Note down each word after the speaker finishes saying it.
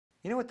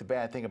You know what the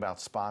bad thing about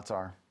spots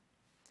are?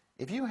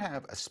 If you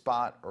have a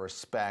spot or a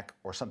speck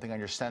or something on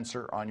your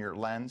sensor on your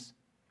lens,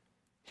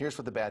 here's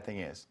what the bad thing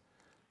is.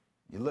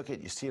 You look at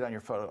it, you see it on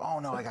your photo, oh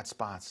no, I got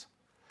spots.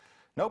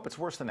 Nope, it's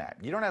worse than that.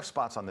 You don't have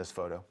spots on this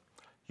photo.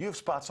 You have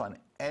spots on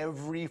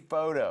every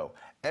photo.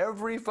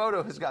 Every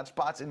photo has got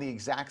spots in the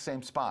exact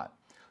same spot.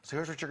 So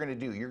here's what you're going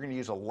to do. You're going to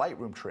use a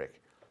Lightroom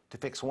trick to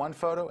fix one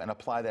photo and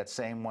apply that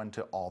same one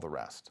to all the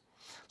rest.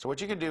 So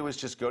what you can do is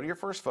just go to your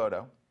first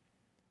photo,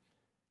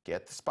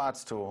 get the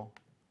spots tool,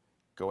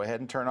 go ahead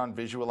and turn on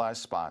visualize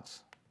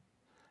spots,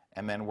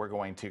 and then we're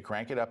going to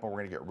crank it up and we're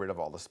going to get rid of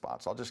all the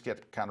spots. I'll just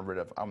get kind of rid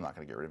of, I'm not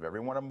going to get rid of every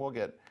one of them, we'll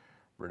get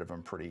rid of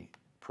them pretty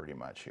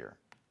much here.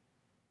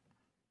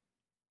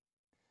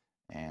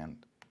 And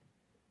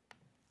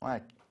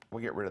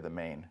we'll get rid of the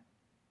main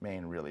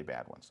really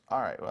bad ones.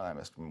 All right, well I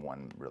missed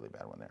one really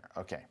bad one there.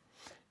 Okay,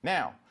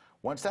 now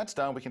once that's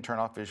done we can turn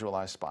off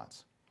visualize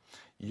spots.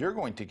 You're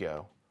going to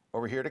go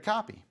over here to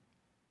copy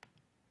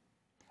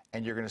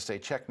and you're going to say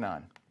check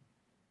none.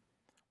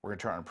 We're going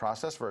to turn on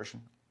process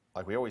version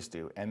like we always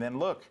do, and then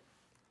look,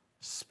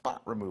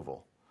 spot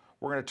removal.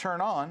 We're going to turn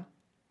on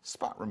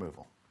spot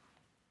removal.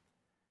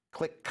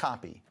 Click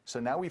copy. So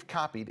now we've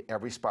copied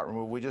every spot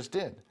removal we just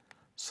did.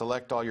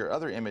 Select all your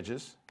other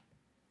images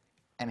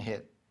and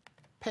hit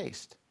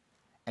paste.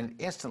 And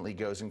it instantly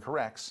goes and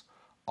corrects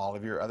all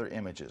of your other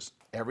images.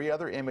 Every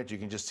other image, you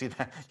can just see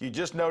that, you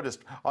just noticed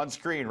on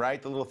screen,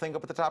 right? The little thing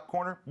up at the top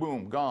corner,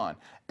 boom, gone.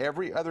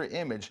 Every other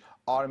image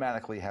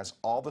automatically has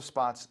all the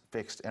spots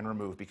fixed and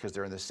removed because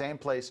they're in the same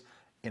place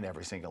in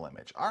every single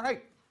image. All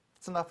right,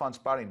 that's enough on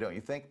spotting, don't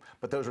you think?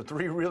 But those are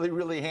 3 really,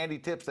 really handy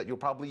tips that you'll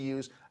probably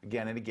use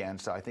again and again,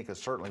 so I think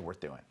it's certainly worth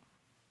doing.